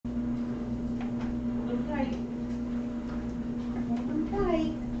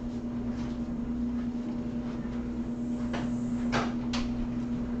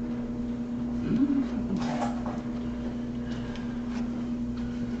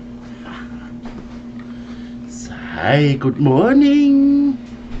Hi, good morning.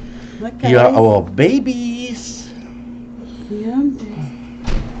 Look, Here are guys. our babies. Yeah.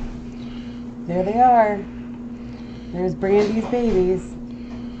 There they are. There's Brandi's babies.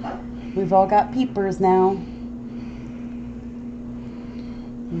 We've all got peepers now.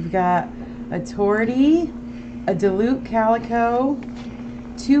 We've got a tortie, a dilute calico,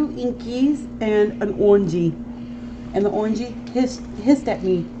 2 inkies, and an orangey. And the orangey hissed at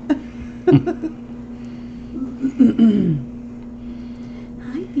me.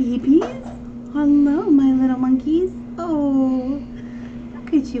 Hi, babies. Hello, my little monkeys. Oh,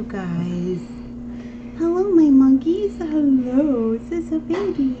 look at you guys. Hello, my monkeys. Hello. Is this a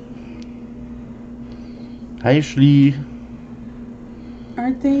baby? Hi, Shlee.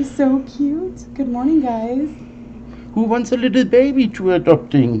 Aren't they so cute? Good morning, guys. Who wants a little baby to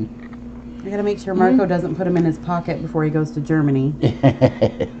adopting? I gotta make sure Marco doesn't put him in his pocket before he goes to Germany.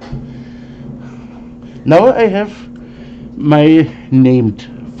 Now I have my named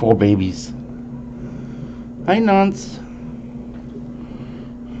 4 babies. Hi, Nance.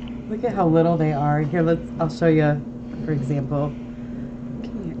 Look at how little they are. Here, I'll show you, for example.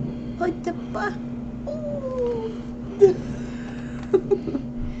 Come here. What the fuck?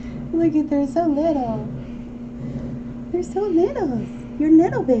 Look at, they're so little. They're so little. You're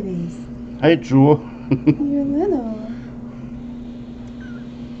little babies. Hi, Joe. You're little.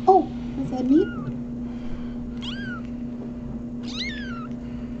 Oh, is that me?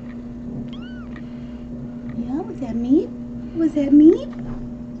 Yeah, was that me? Was that me?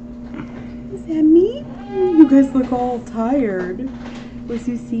 Was that me? You guys look all tired. Was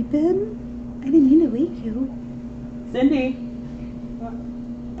you sleeping? I didn't mean to wake you. Cindy. What?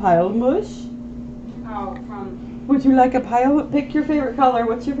 Pile mush? Oh, from... Would you like a pile? Pick your favorite color.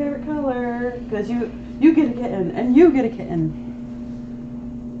 What's your favorite color? Because you get a kitten and you get a kitten.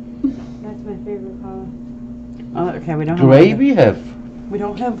 That's my favorite color. Okay, we don't Gray have we have. we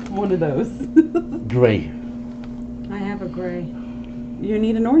don't have one of those. Gray. I have a gray. You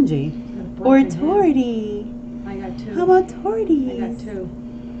need an orangey. Or a tortie. I got 2. How about torties? I got 2.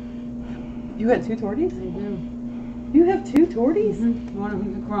 You got 2 torties? I do. You have 2 torties? One of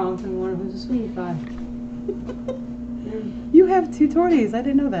them's a Kronk and one of them's a sweetie pie. You have 2 torties. I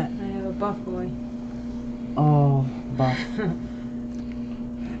didn't know that. I have a buff boy. Oh, buff.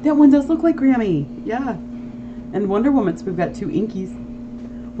 That one does look like Grammy. Yeah. And Wonder Woman's, we've got 2 inkies.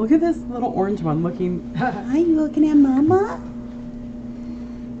 Look at this little orange one looking. Hi, you looking at Mama?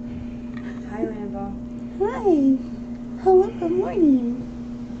 Hi, Rambo. Hi. Hello, good morning.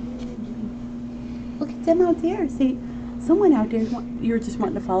 Look at them out there. Say, someone out there, you're just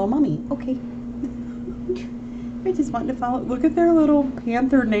wanting to follow Mommy. Okay. You're just wanting to follow. Look at their little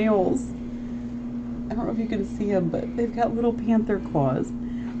panther nails. I don't know if you can see them, but they've got little panther claws.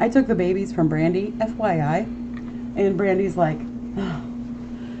 I took the babies from Brandi, FYI, and Brandi's like, oh,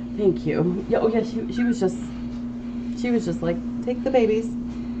 thank you. Yeah, oh yeah, she was just like, take the babies.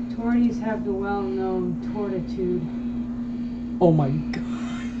 Torties have the well-known tortitude. Oh my god.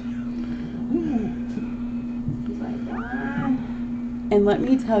 He's like, And let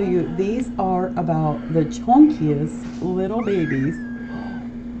me tell you, these are about the chunkiest little babies.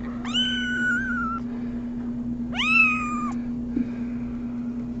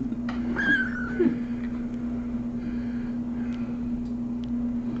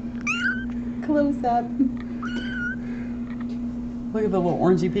 Close up. Look at the little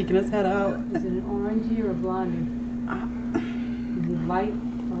orangey peeking his head out. Is it an orangey or a blondie? Is he light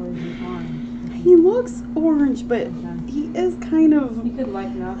or is he orange? He looks orange, but he is kind of... He could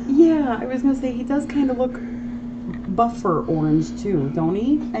lighten up. Yeah, I was going to say, he does kind of look buffer orange too, don't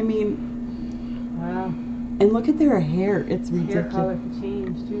he? I mean... Wow. And look at their hair. It's Hair ridiculous. color could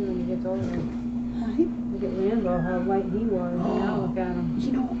change too when he gets older. Right? Look at Rambo, how light he was. Now look at him.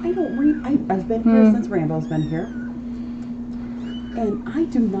 You know, I don't I've been here since Rambo's been here. And I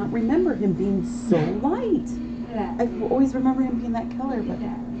do not remember him being so light. I always remember him being that color, but...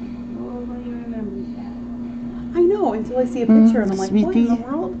 Nobody remembers that. I know, until I see a picture and I'm like, what in the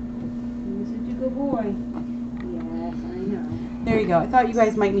world? You're such a good boy. Yes, I know. There you go. I thought you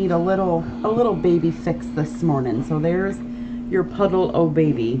guys might need a little baby fix this morning. So there's your puddle o'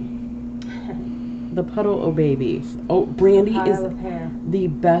 baby. The puddle o' baby. Oh, Brandi is the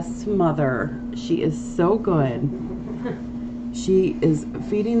best mother. She is so good. She is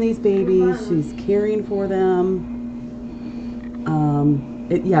feeding these babies. She's caring for them.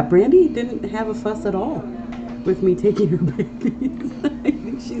 Yeah, Brandi didn't have a fuss at all with me taking her babies. I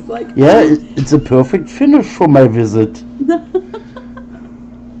think she's like... Yeah, it's a perfect finish for my visit. Hi,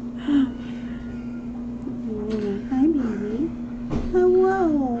 baby.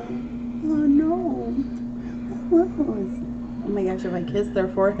 Hello. Oh, no. Hello. much if I kiss their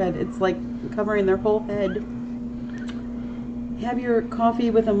forehead. It's like covering their whole head. Have your coffee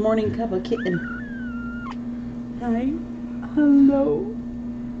with a morning cup of kitten. Hi. Hello.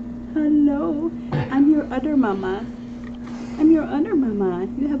 Hello. I'm your other mama. I'm your other mama.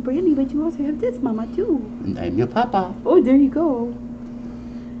 You have Brandi, but you also have this mama too. And I'm your papa. Oh, there you go.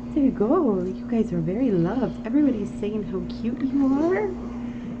 There you go. You guys are very loved. Everybody's saying how cute you are.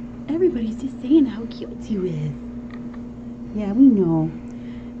 Everybody's just saying how cute you is. Yeah, we know.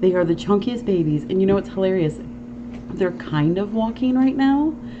 They are the chunkiest babies. And you know what's hilarious? They're kind of walking right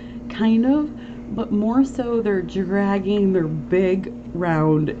now. Kind of. But more so they're dragging their big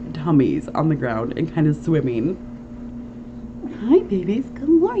round tummies on the ground and kind of swimming. Hi, babies. Good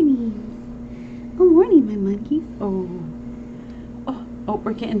morning. Good morning, my monkeys. Oh,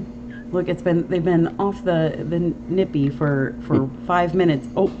 we're getting. Look, they've been off the nippy for 5 minutes.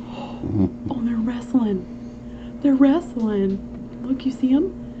 Oh, they're wrestling. They're wrestling. Look, you see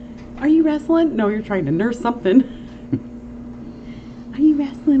them? Are you wrestling? No, you're trying to nurse something. Are you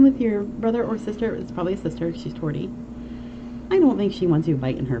wrestling with your brother or sister? It's probably a sister. She's 40. I don't think she wants you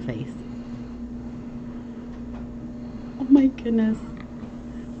biting her face. Oh my goodness.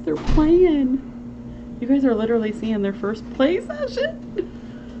 They're playing. You guys are literally seeing their first play session.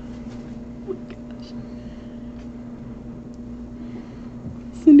 Oh my gosh.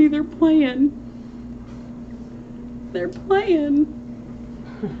 Cindy, they're playing. They're playing.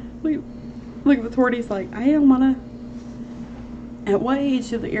 Look, the torty's like, I don't want to. At what age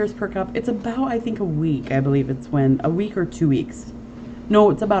do the ears perk up? It's about, I think, a week. I believe it's when, a week or 2 weeks. No,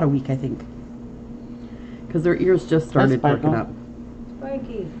 it's about a week, I think. Because their ears just started perking up.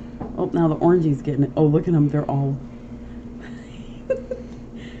 Spiky. Oh, now the orangey's getting it. Oh, look at them. They're all...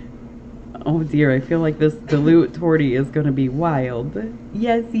 Oh, dear. I feel like this dilute torty is going to be wild.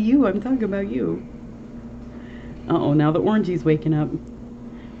 Yes, you. I'm talking about you. Uh-oh, now the orangey's waking up.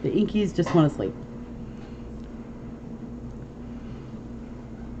 The inkies just want to sleep.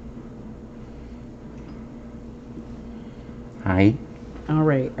 Hi. All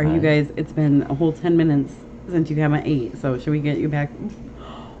right. Are you guys... It's been a whole 10 minutes since you haven't ate. So, should we get you back...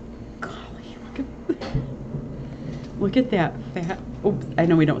 Look at that fat, oops, I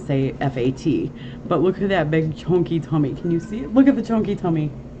know we don't say F-A-T, but look at that big chunky tummy. Can you see it? Look at the chunky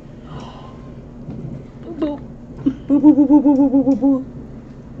tummy.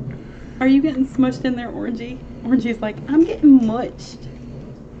 Are you getting smushed in there, Orangey? Orangey's like, I'm getting muched.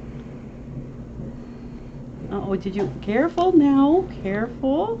 Uh-oh, did you, careful now,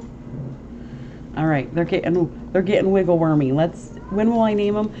 careful. All right, they're getting wiggle wormy. When will I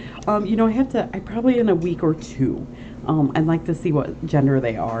name them? You know, I probably in a week or two. I'd like to see what gender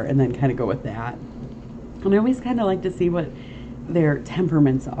they are and then kind of go with that. And I always kind of like to see what their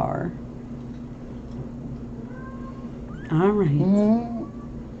temperaments are. All right.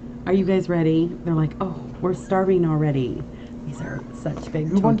 Are you guys ready? They're like, oh, we're starving already. These are such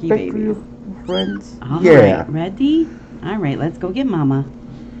big, chunky babies. Friends? All right, ready? All right, let's go get Mama.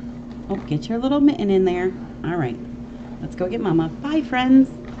 Oh, get your little mitten in there. All right. Let's go get Mama. Bye, friends.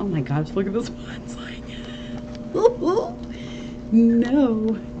 Oh my gosh, look at this one. It's like,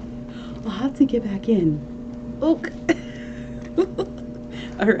 no. I'll have to get back in. Oh.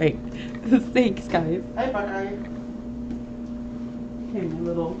 All right. Thanks, guys. Bye-bye. Okay, my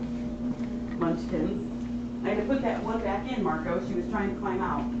little munchkins. I had to put that one back in, Marco. She was trying to climb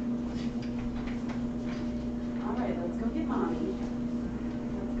out. All right, let's go get Mommy.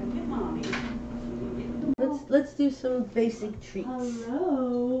 Let's go get Mommy. Let's do some basic treats.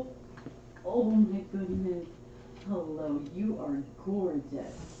 Hello. Oh my goodness. Hello. You are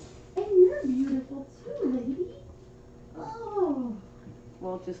gorgeous. And you're beautiful too, lady. Oh.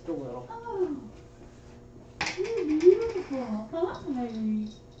 Well, just a little. Oh. You're beautiful. Hi.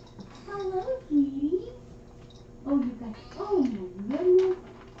 Hello, sweetie. Oh, you got. Oh my goodness.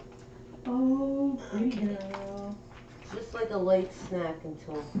 Oh, pretty girl. Just like a light snack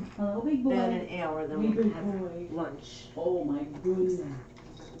until Hello, big boy. about an hour, then Big we'll boy. have lunch. Oh my goodness.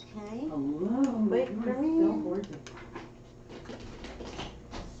 Okay. Hello. Wait for me. So gorgeous.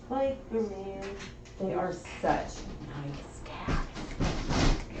 Spider-Man. They are such nice cats.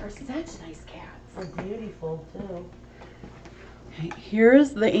 They are such nice cats. They're beautiful too. Okay,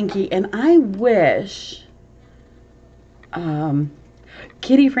 here's the inky, and I wish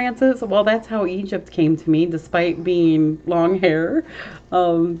Kitty Francis, well, that's how Egypt came to me, despite being long hair.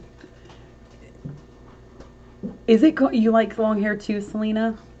 Is it you like long hair too,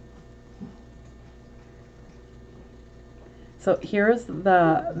 Selena? So here's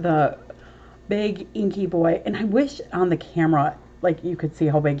the big inky boy, and I wish on the camera, like, you could see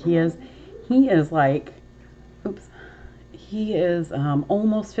how big he is. He is like, oops, He is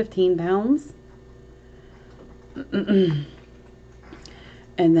almost 15 pounds. And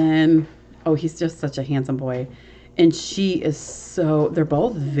then, oh, he's just such a handsome boy. And she is so, they're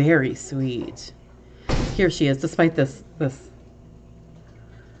both very sweet. Here she is, despite this, look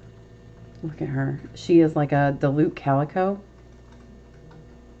at her. She is like a dilute calico.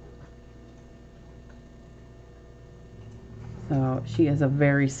 So she is a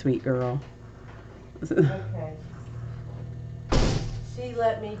very sweet girl. Okay. She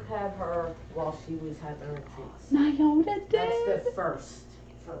let me pet her while she was having her treats. Nyota did. That's the first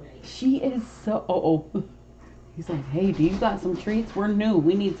for me. She is so, oh. He's like, hey, do you got some treats? We're new.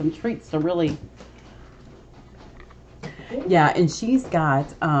 We need some treats to really. Yeah, and she's got,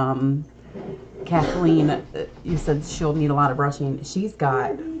 Kathleen, you said she'll need a lot of brushing. She's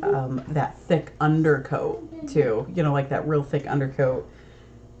got that thick undercoat, too. You know, like that real thick undercoat.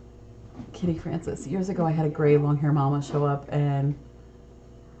 Kitty Francis. Years ago, I had a gray long hair mama show up and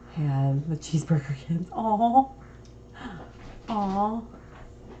had the cheeseburger kids. Aww. Aww.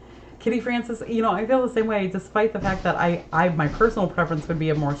 Kitty Francis, you know, I feel the same way, despite the fact that my personal preference would be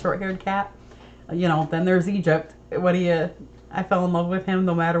a more short-haired cat. You know, then there's Egypt. I fell in love with him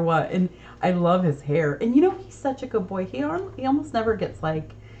no matter what. And I love his hair. And you know, he's such a good boy. He almost never gets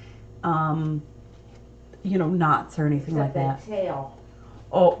like, you know, knots or anything like that. Tail.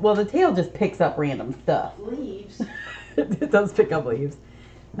 Oh, well, the tail just picks up random stuff. Leaves. It does pick up leaves.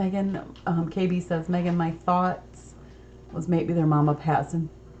 Megan, KB says, Megan, my thoughts was maybe their mama passed and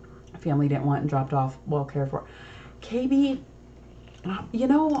family didn't want and dropped off, well cared for. KB, you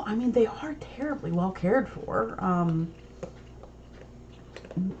know, I mean, they are terribly well cared for.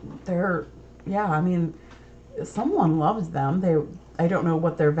 Yeah, I mean, someone loves them. I don't know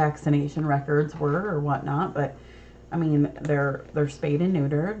what their vaccination records were or whatnot, but I mean, they're spayed and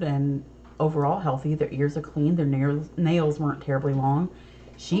neutered and overall healthy. Their ears are clean. Their nails weren't terribly long.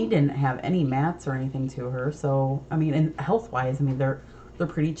 She didn't have any mats or anything to her. So, I mean, and health-wise, I mean, they're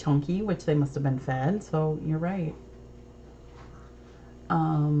pretty chunky, which they must have been fed. So, you're right.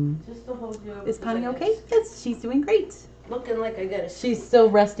 Just to hold you. Is Connie okay? Yes, she's doing great. Looking like I got a. She's still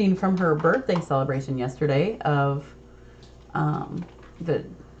resting from her birthday celebration yesterday of the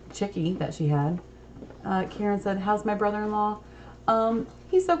chickie that she had. Karen said, how's my brother-in-law?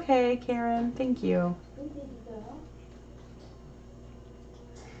 He's okay, Karen. Thank you.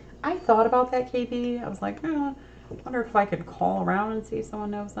 I thought about that, KB. I was like, I wonder if I could call around and see if someone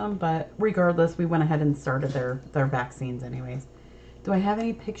knows them. But regardless, we went ahead and started their vaccines anyways. Do I have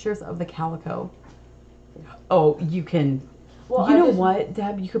any pictures of the calico? Oh, you can. Well, you know what,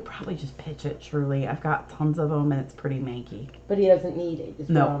 Deb? You could probably just pitch it, truly. I've got tons of them, and it's pretty manky. But he doesn't need it.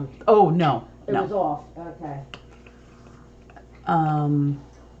 No. Oh, no. It was off. Okay.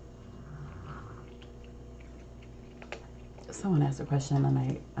 Someone asked a question,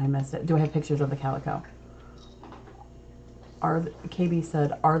 and I missed it. Do I have pictures of the calico? KB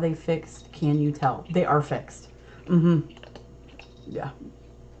said, are they fixed? Can you tell? They are fixed. Mm-hmm. Yeah.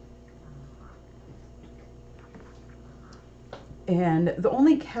 And the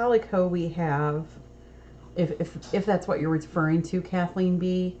only calico we have, if that's what you're referring to, Kathleen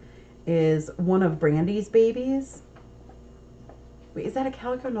B, is one of Brandi's babies. Wait, is that a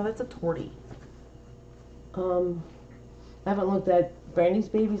calico? No, that's a tortie. I haven't looked at Brandi's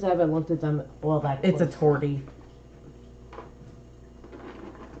babies. I haven't looked at them all that close. It's a tortie.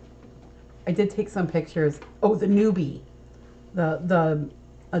 I did take some pictures. Oh, the newbie. The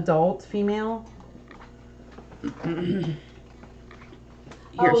adult female.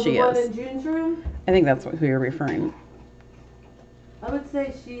 Here she the one is. in June's room? I think that's who you're referring. I would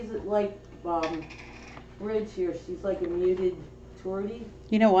say she's like Ridge here. She's like a muted tortie.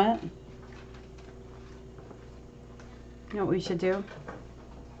 You know what? You know what we should do?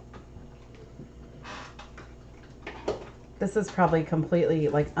 This is probably completely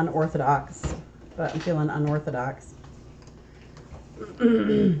like unorthodox, but I'm feeling unorthodox.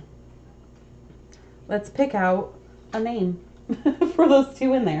 Let's pick out a name for those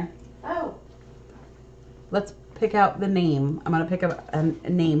two in there. Oh. Let's pick out the name. I'm going to pick up a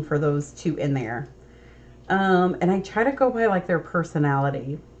name for those two in there. And I try to go by like their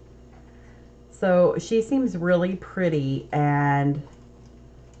personality. So she seems really pretty and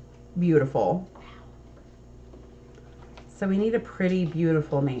beautiful. So we need a pretty,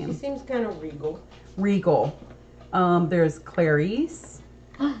 beautiful name. She seems kind of regal. Regal. There's Clarice.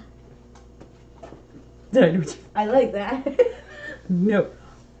 Did I do what you... I like that. No.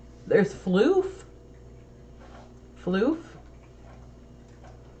 There's Floof. Floof.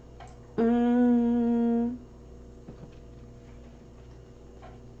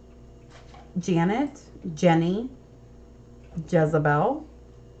 Janet. Jenny. Jezabelle.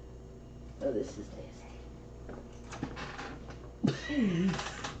 Oh, this is nasty.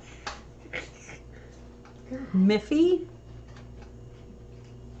 Miffy.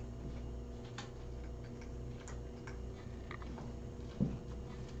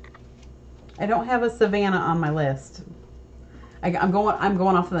 I don't have a Savannah on my list. I'm going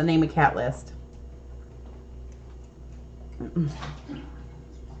off of the name of cat list.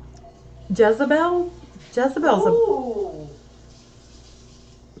 Jezabelle? Jezabelle's Ooh,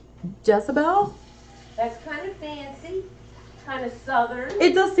 Jezabelle? that's kind of fancy, kind of southern.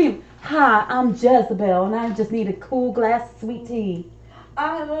 It does seem, hi, I'm Jezabelle and I just need a cool glass of sweet tea.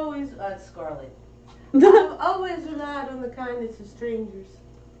 I have always, Scarlet. I've always relied on the kindness of strangers.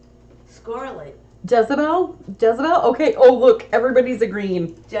 Scarlet. Jezabelle? Jezabelle? Okay, oh look, everybody's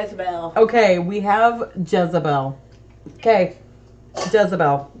agreeing. Jezabelle. Okay, we have Jezabelle. Okay,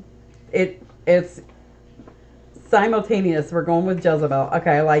 Jezabelle. It's simultaneous. We're going with Jezabelle.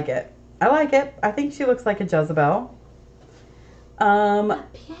 Okay, I like it. I like it. I think she looks like a Jezabelle.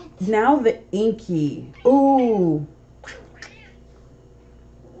 Now the inky. Ooh.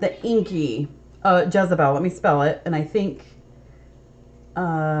 The inky. Jezabelle. Let me spell it. And I think,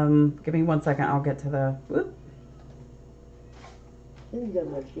 give me 1 second. I'll get to the, whoop.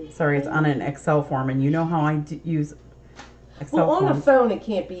 Sorry, it's on an Excel form, and you know how I use Excel Well, on forms. a phone it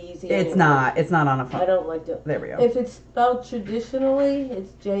can't be easy. It's anyway. not. It's not on a phone. I don't like to. There we go. If it's spelled traditionally,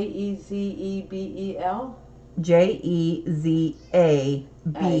 it's Jezebelle. Jezabelle.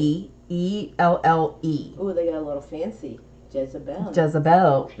 Ooh, they got a little fancy. Jezabelle.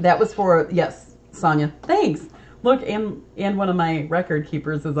 Jezabelle. That was for, yes, Sonia. Thanks. Look, and one of my record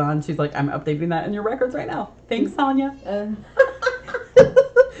keepers is on. She's like, I'm updating that in your records right now. Thanks, Sonia.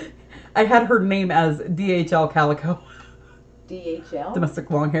 I had her name as DHL Calico. DHL? Domestic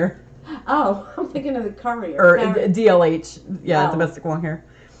long hair. Oh, I'm thinking of the courier. Or DLH. Yeah, Oh. domestic long hair.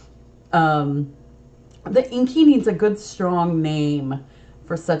 The inky needs a good strong name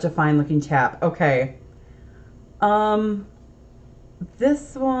for such a fine looking chap. Okay.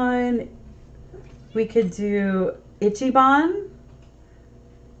 This one we could do Ichiban,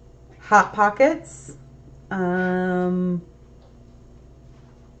 Hot Pockets,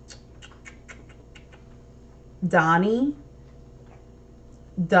 Donnie,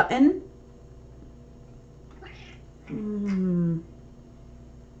 Dutton,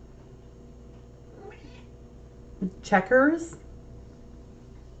 Checkers,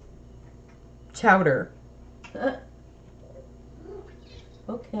 Chowder.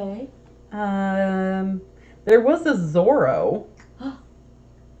 Okay. There was a Zorro.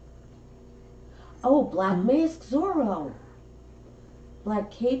 Oh, Black Mask Zorro. Black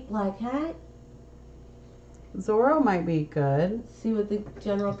cape, black hat. Zorro might be good. See what the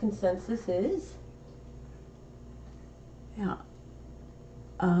general consensus is. Yeah.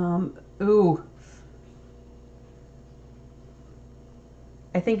 Ooh.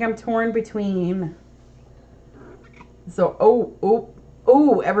 I think I'm torn between. So,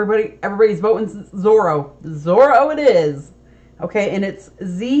 everybody's voting Zorro. Zorro it is. Okay, and it's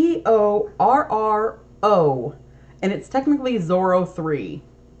Zorro. And it's technically Zorro 3.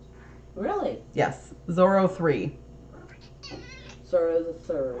 Really? Yes, Zorro 3. Zorro the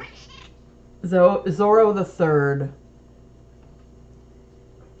Third. Zorro the Third.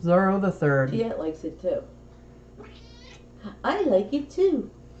 Zorro the Third. Piet likes it too. I like it too.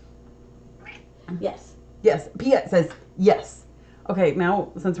 Yes. Yes, Piet says yes. Okay,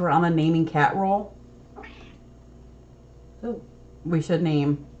 now since we're on the naming cat roll, we should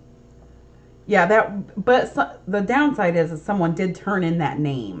name. Yeah, the downside is someone did turn in that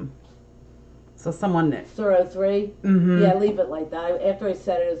name. So someone. Zorro 3? Mm-hmm. Yeah, leave it like that. After I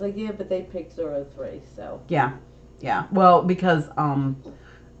said it, I was like, yeah, but they picked Zorro 3, so. Yeah. Well, because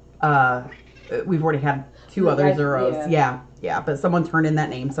we've already had two other Zorros. Yeah, but someone turned in that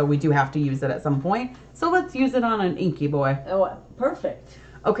name, so we do have to use it at some point. So let's use it on an inky boy. Oh, perfect.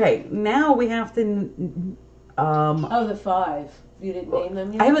 Okay, now we have to. The 5. You didn't name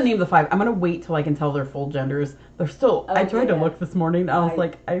them yet? I haven't named the 5. I'm gonna wait till I can tell their full genders. They're still. I tried to yeah. look this morning. I was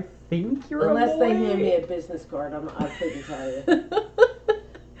like, I think you're Unless a boy. they hand me a business card, I couldn't tell you.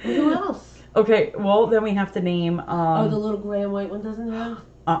 Who else? Okay, well then we have to name. The little gray and white one doesn't have?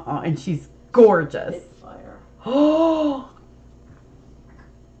 And she's gorgeous. Spitfire. Oh.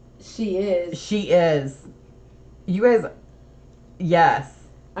 She is. She is. You guys. Yes.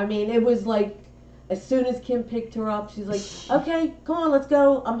 I mean, it was like, as soon as Kim picked her up, she's like, okay, come on, let's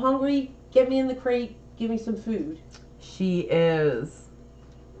go. I'm hungry. Get me in the crate. Give me some food. She is.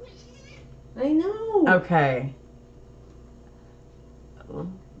 I know. Okay.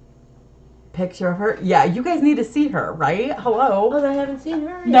 picture of her. Yeah, you guys need to see her, right? Hello. Oh, I haven't seen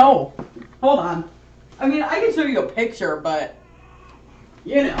her yet. No. Hold on. I mean, I can show you a picture, but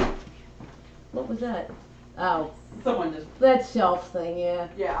you know. What was that? Oh, Someone just. that shelf thing, yeah.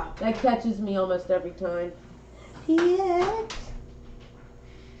 Yeah. That catches me almost every time. Yeah.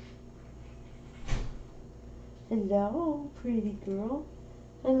 Hello, pretty girl.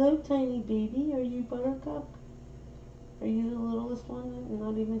 Hello, tiny baby. Are you Buttercup? Are you the littlest one? I'm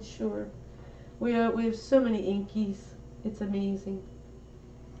not even sure. We have so many inkies. It's amazing.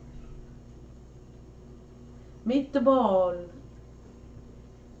 Meet the ball.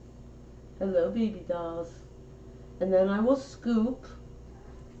 Hello, baby dolls. And then I will scoop.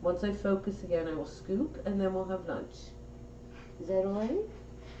 Once I focus again, I will scoop, and then we'll have lunch. Is that all right?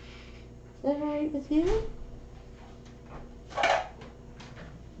 Is that all right with you?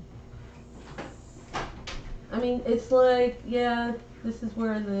 I mean, it's like, yeah, this is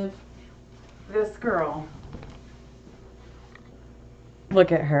where I live. This girl.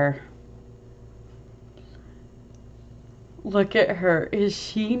 Look at her. Look at her. Is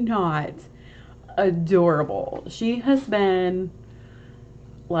she not adorable? She has been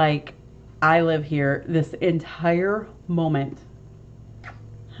like, I live here this entire moment.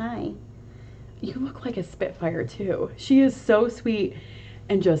 Hi. You look like a Spitfire too. She is so sweet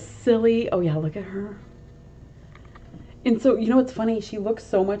and just silly. Oh yeah, look at her. And so, you know what's funny? She looks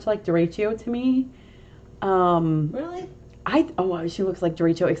so much like Derecho to me. Really? She looks like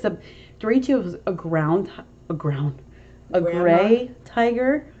Derecho, except Derecho is a Grandma? gray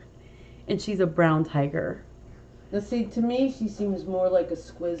tiger, and she's a brown tiger. Now see, to me, she seems more like a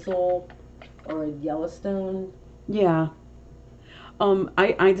Squizzle or a Yellowstone. Yeah.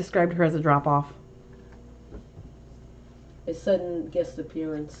 I described her as a drop-off. A sudden guest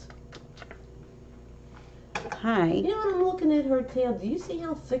appearance. Hi. You know what? I'm looking at her tail. Do you see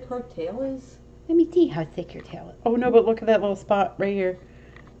how thick her tail is? Let me see how thick your tail is. Oh no, but look at that little spot right here.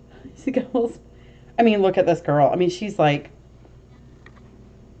 She got a little. I mean, look at this girl. I mean, she's like.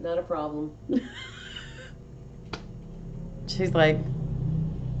 Not a problem. She's like.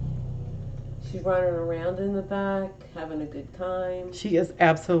 She's running around in the back, having a good time. She is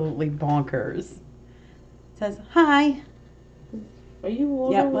absolutely bonkers. Says hi. Are you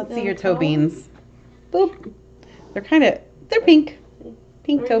water? Yeah, let's see your toe collar? beans. Boop. They're pink.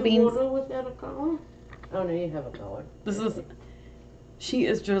 Pink toe Are you beans. water without a collar? Oh no, you have a collar. She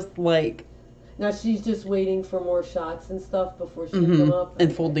is just like. Now she's just waiting for more shots and stuff before she come up.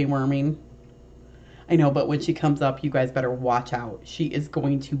 And full deworming. I know, but when she comes up, you guys better watch out. She is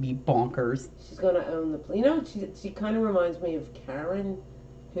going to be bonkers. She's gonna own the place. You know, she kind of reminds me of Karen,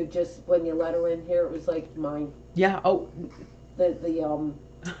 who just when you let her in here, it was like mine. Yeah. Oh. The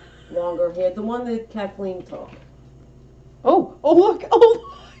longer hair, the one that Kathleen took. Oh. Oh look.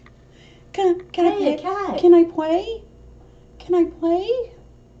 Oh. Can I Hey, play? a cat. Can I play? Can I play?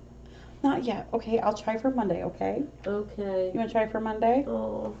 Not yet. Okay, I'll try for Monday. Okay. Okay. You want to try for Monday?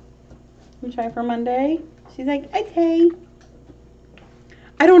 Oh. You want to try for Monday? She's like, okay.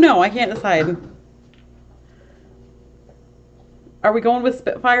 I don't know. I can't decide. Are we going with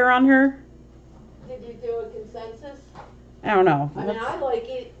Spitfire on her? Did you do a consensus? I don't know. I mean, I like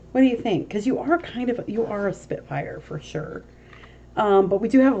it. What do you think? Because you are a Spitfire for sure. But we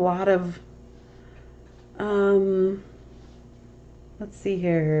do have a lot of, let's see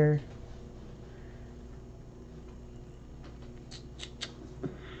here.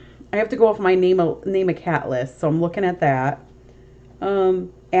 I have to go off my name a cat list, so I'm looking at that.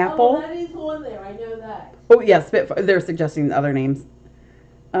 Apple. Oh, that is on there. I know that. Oh yeah, Spitfire. They're suggesting other names.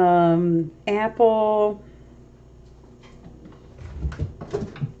 Apple.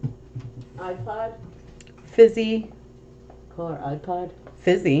 iPod. Fizzy. Call her iPod.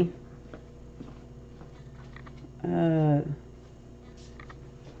 Fizzy.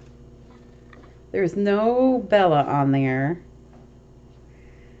 There's no Bella on there.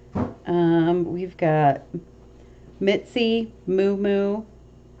 We've got Mitzi, Moo Moo.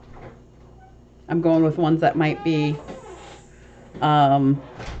 I'm going with ones that might be,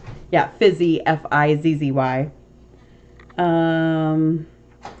 yeah, Fizzy, Fizzy.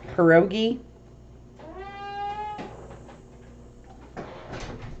 Pierogi.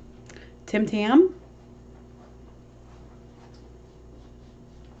 Tim Tam.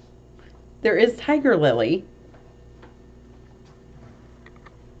 There is Tigerlily.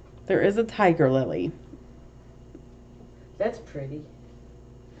 There is a Tigerlily. That's pretty.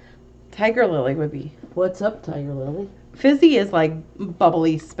 Tigerlily would be. What's up, Tigerlily? Fizzy is like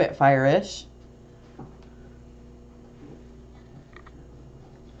bubbly Spitfire-ish.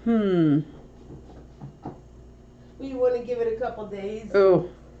 Well, you want to give it a couple days? Oh.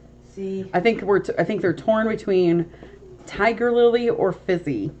 See? I think they're torn between Tigerlily or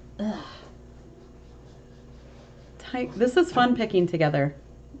Fizzy. Ugh. This is fun picking together.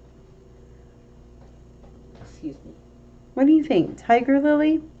 Excuse me. What do you think?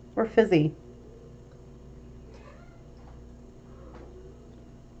 Tigerlily or Fizzy?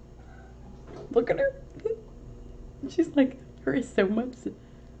 Look at her. She's like, there is so much.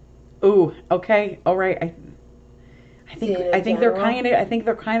 Ooh, okay, all right. I think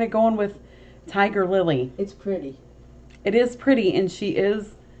they're kind of going with Tigerlily. It's pretty. It is pretty, and she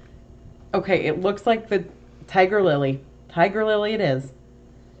is. Okay, it looks like the Tigerlily. Tigerlily, it is.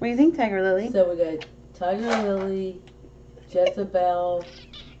 What do you think, Tigerlily? So we got Tigerlily, Jezabelle,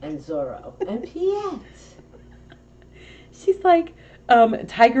 and Zorro, and Piet. She's like,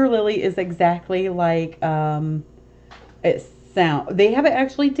 Tigerlily is exactly like it sound. They have it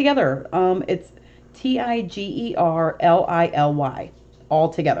actually together. It's Tigerlily all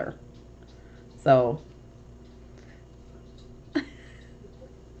together. So.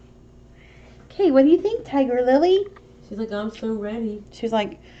 Okay, what do you think, Tigerlily? She's like, I'm so ready. She's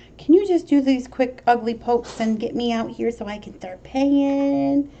like, can you just do these quick ugly pokes and get me out here so I can start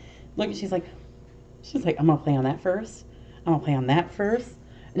paying? Look, she's like, I'm gonna play on that first. I'm gonna play on that first.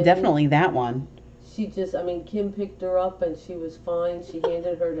 And definitely that one. She just, Kim picked her up and she was fine. She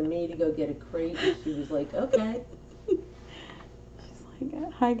handed her to me to go get a crate and she was like, okay. She's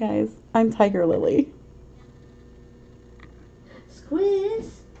like, hi guys, I'm Tigerlily. Squiz.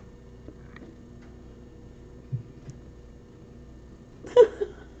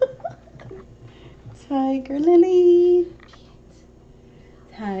 Tigerlily.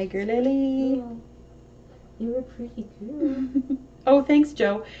 Tigerlily. Oh, you're a pretty girl. Oh, thanks,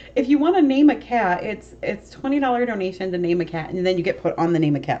 Joe. If you want to name a cat, it's $20 donation to name a cat, and then you get put on the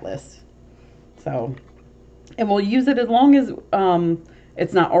name a cat list. So, and we'll use it as long as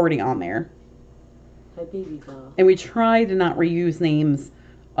it's not already on there. Hi, baby doll. And we try to not reuse names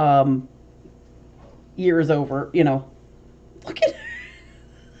years over. You know, look at her.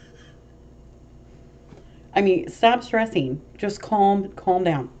 I mean, stop stressing. Just calm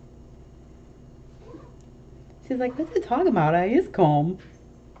down. She's like, what's it talking about? I is calm.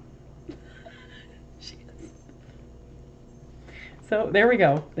 She is. So there we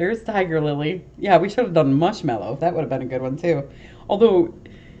go. There's Tigerlily. Yeah, we should have done Mushmallow. That would have been a good one too. Although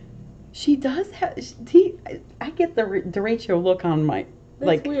she does have, I get the derecho look on my. That's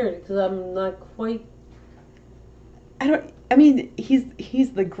like weird because I'm not quite. I mean,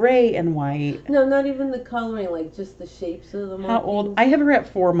 he's the gray and white. No, not even the coloring. Like just the shapes of the markings. How old? I have her at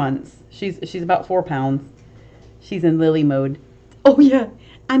 4 months. She's about 4 pounds. She's in Lily mode. Oh yeah,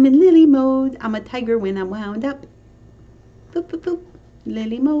 I'm in Lily mode. I'm a tiger when I'm wound up. Boop boop boop.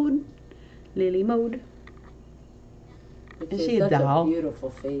 Lily mode. Lily mode. Which Is she a such doll? A beautiful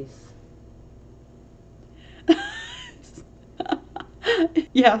face.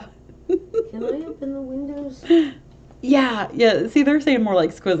 Yeah. Can I open the windows? Yeah. See, they're saying more like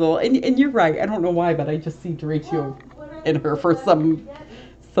Squizzle, and you're right. I don't know why, but I just see Derecho in her for some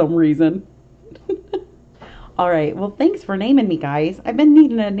reason. All right. Well, thanks for naming me, guys. I've been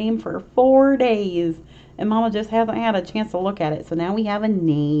needing a name for 4 days, and Mama just hasn't had a chance to look at it. So now we have a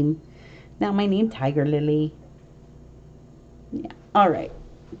name. Now my name Tigerlily. Yeah. All right.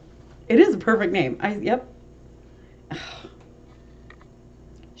 It is a perfect name. Yep.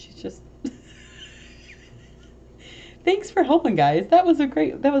 She's just. Thanks for helping, guys. That was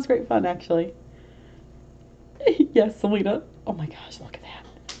great fun, actually. Yes, Selena. Oh my gosh, look at that.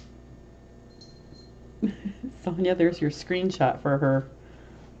 Sonia, there's your screenshot for her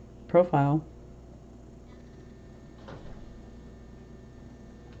profile.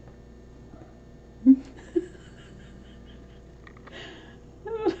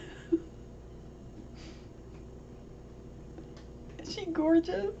 Is she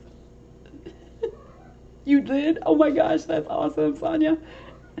gorgeous? You did? Oh my gosh, that's awesome, Sonia.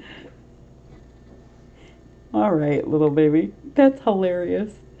 All right, little baby. That's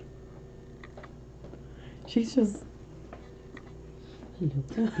hilarious. She's just... Hello,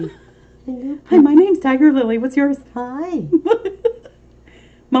 baby. Hello. Hi, my name's Tigerlily. What's yours? Hi.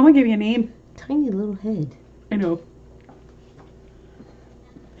 Mama gave you a name. Tiny little head. I know.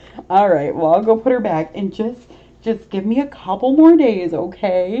 All right, well, I'll go put her back. And just give me a couple more days,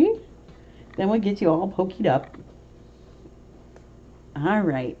 okay? Then we'll get you all pokeyed up. All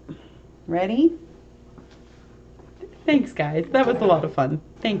right. Ready? Thanks, guys. That was a lot of fun.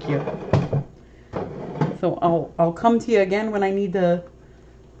 Thank you. So I'll come to you again when I need to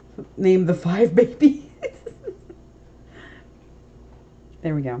name the 5 babies.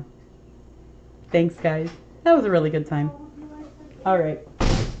 There we go. Thanks, guys. That was a really good time. All right.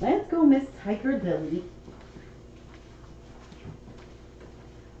 Let's go, Miss Tigerlily.